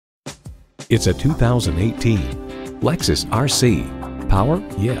It's a 2018 Lexus RC. Power?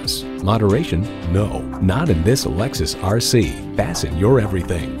 Yes. Moderation? No. Not in this Lexus RC. Fasten your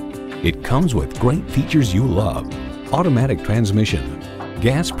everything. It comes with great features you love. Automatic transmission,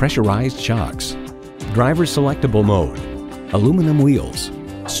 gas pressurized shocks, driver selectable mode, aluminum wheels,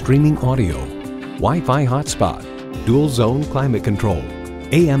 streaming audio, Wi-Fi hotspot, dual zone climate control,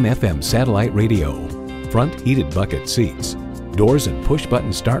 AM/FM satellite radio, front heated bucket seats, doors and push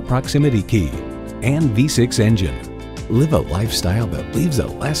button start proximity key, and V6 engine. Live a lifestyle that leaves a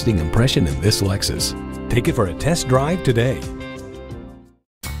lasting impression in this Lexus. Take it for a test drive today.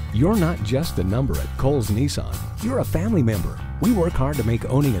 You're not just a number at Cowles Nissan. You're a family member. We work hard to make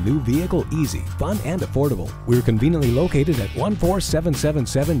owning a new vehicle easy, fun, and affordable. We're conveniently located at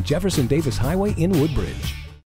 14777 Jefferson Davis Highway in Woodbridge.